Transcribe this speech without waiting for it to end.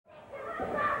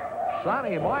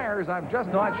Sonny Myers, I'm just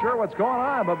not sure what's going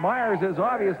on, but Myers is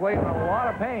obviously in a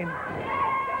lot of pain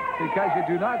because you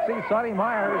do not see Sonny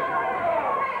Myers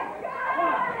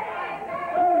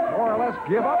more or less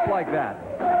give up like that.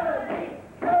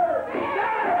 And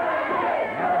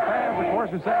the fans, of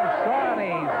course, are saying,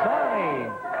 Sonny, Sonny.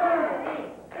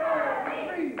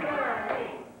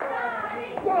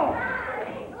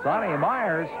 Sonny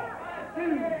Myers.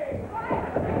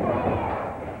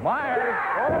 Myers.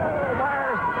 Oh,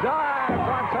 Myers dives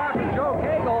on top of Joe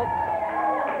Cagle.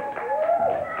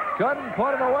 Couldn't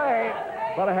put it away,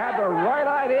 but it had the right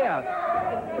idea.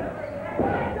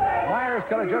 Myers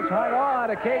could have just hung on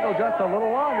to Cagle just a little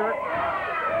longer.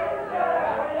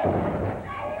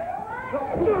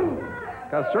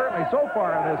 Because certainly so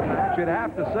far in this match, you'd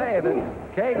have to say that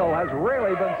Cagle has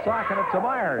really been socking it to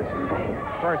Myers.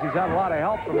 Of course, he's had a lot of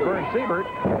help from Verne Siebert.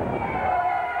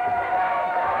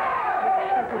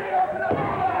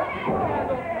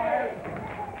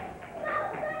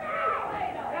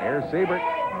 Here's Siebert.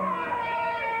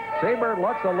 Siebert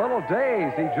looks a little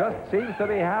dazed. He just seems to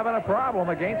be having a problem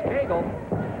against Cagle.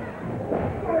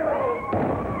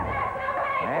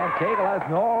 And Cagle has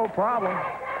no problem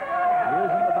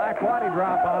using the back body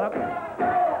drop on him.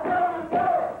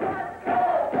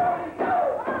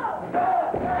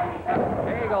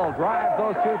 Cagle drives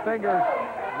those two fingers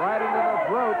right into the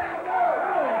throat.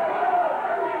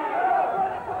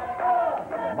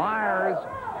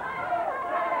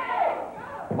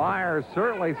 Myers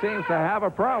certainly seems to have a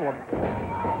problem.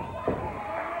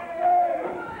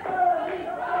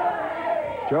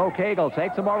 Joe Cagle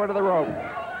takes him over to the rope.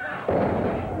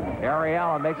 Gary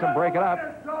Allen makes him break it up.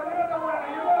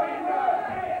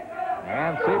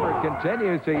 And Siebert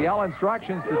continues to yell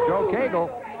instructions to Joe Cagle.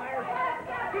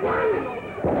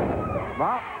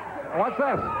 Well, what's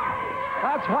this?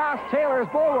 That's Haas Taylor's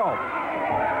bull rope.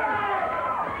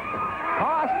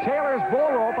 Haas Taylor's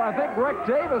bull rope. I think Rick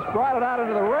Davis brought it out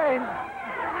into the ring.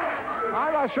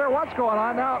 I'm not sure what's going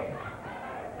on now.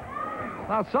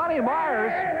 Now, Sonny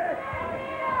Myers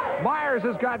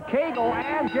has got Cagle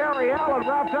and Gary Allen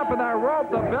wrapped up in that rope.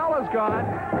 The bell is gone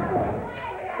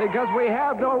because we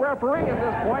have no referee at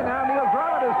this point. Now Neil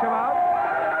Drummond has come out.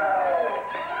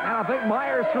 And I think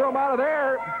Myers threw him out of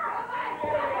there.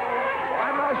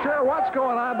 I'm not sure what's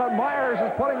going on, but Myers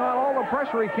is putting on all the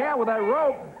pressure he can with that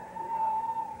rope.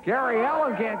 Gary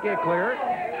Allen can't get clear.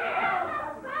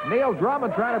 Neil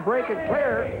Drummond trying to break it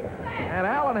clear. And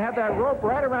Allen had that rope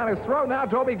right around his throat. Now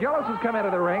Dobi Gillis has come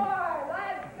into the ring.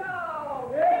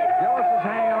 Gillis is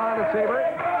hanging on to Siebert.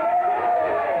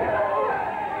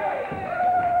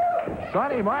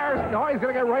 Sonny Myers, no, he's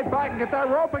going to get right back and get that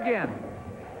rope again.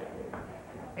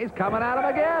 He's coming at him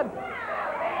again.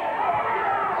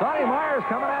 Sonny Myers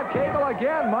coming at Cagle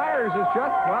again. Myers is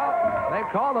just, well, they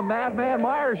call him Madman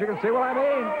Myers. You can see what I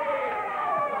mean.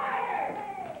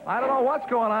 I don't know what's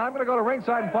going on. I'm going to go to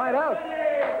ringside and find out.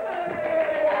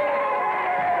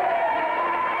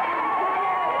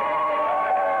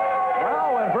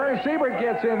 Well, when Verne Siebert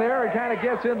gets in there, it kind of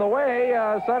gets in the way.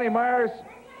 Sonny Myers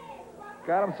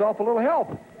got himself a little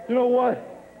help. You know what?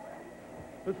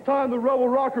 It's time the Rebel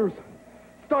Rockers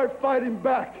start fighting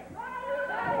back.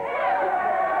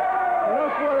 And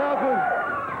that's what happened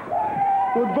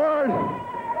with Verne.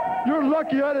 You're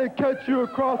lucky I didn't catch you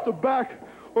across the back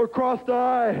or across the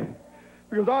eye,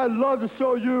 because I'd love to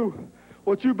show you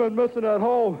what you've been missing at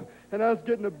home, and that's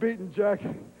getting a beating, Jack.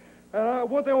 And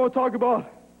one thing I want to talk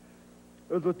about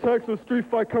is a Texas street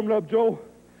fight coming up, Joe.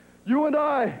 You and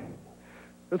I,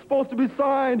 it's supposed to be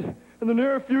signed in the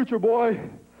near future, boy.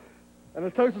 And a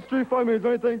Texas street fight means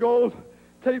anything goes.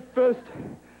 Tape fist,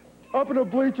 up in the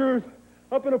bleachers,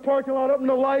 up in the parking lot, up in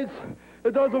the lights.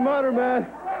 It doesn't matter, man.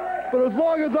 But as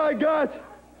long as I got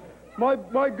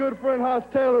my good friend Haas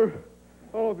Taylor,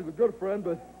 I don't know if he's a good friend,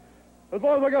 but as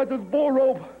long as I got this bull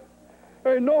rope,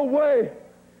 there ain't no way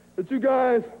that you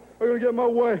guys are going to get my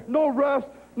way. No refs,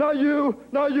 not you,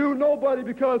 nobody,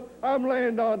 because I'm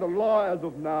laying down the law as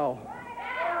of now.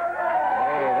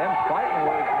 Hey, them fighting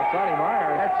words from Sonny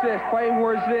Myers. That's it, fighting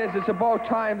words it is. It's about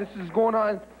time. This is going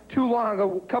on too long.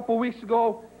 A couple weeks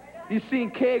ago, you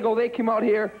seen Cagle. They came out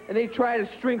here, and they tried to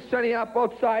string Sonny up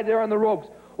outside there on the ropes.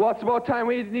 Well, it's about time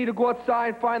we need to go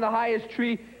outside and find the highest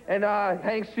tree and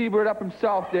hang Siebert up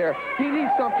himself there. He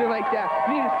needs something like that.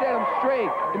 We need to set him straight.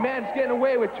 The man's getting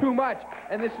away with too much,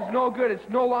 and this is no good. It's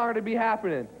no longer to be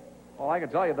happening. Well, I can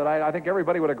tell you that I think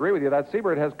everybody would agree with you that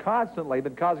Siebert has constantly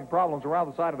been causing problems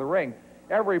around the side of the ring.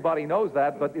 Everybody knows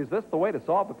that, but is this the way to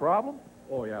solve the problem?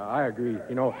 Oh, yeah, I agree.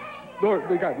 You know,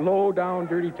 they got low down,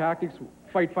 dirty tactics,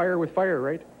 fight fire with fire,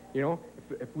 right? You know,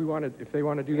 if they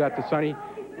want to do that to Sonny,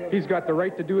 he's got the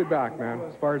right to do it back, man,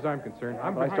 as far as I'm concerned.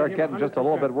 I start getting just a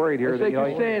little bit worried here. It's like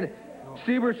you're saying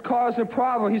Siebert's causing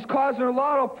problems. He's causing a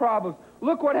lot of problems.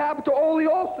 Look what happened to Ole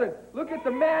Olsen. Look at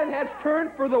the man has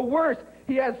turned for the worst.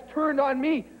 He has turned on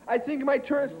me. I think he might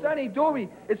turn Sonny, Dobi.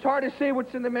 It's hard to say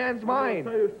what's in the man's mind.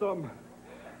 I'll tell you something.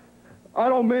 I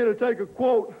don't mean to take a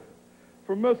quote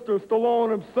from Mr.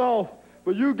 Stallone himself,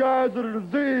 but you guys are the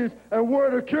disease, and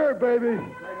we're the cure, baby.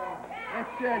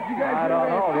 That's it. You guys I don't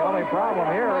know. The only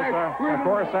problem here is, of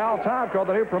course, Al Tomko,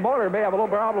 the new promoter, may have a little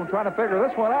problem trying to figure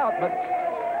this one out, but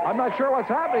I'm not sure what's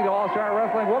happening to All-Star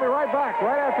Wrestling. We'll be right back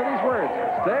right after these words.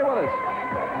 Stay with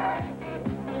us.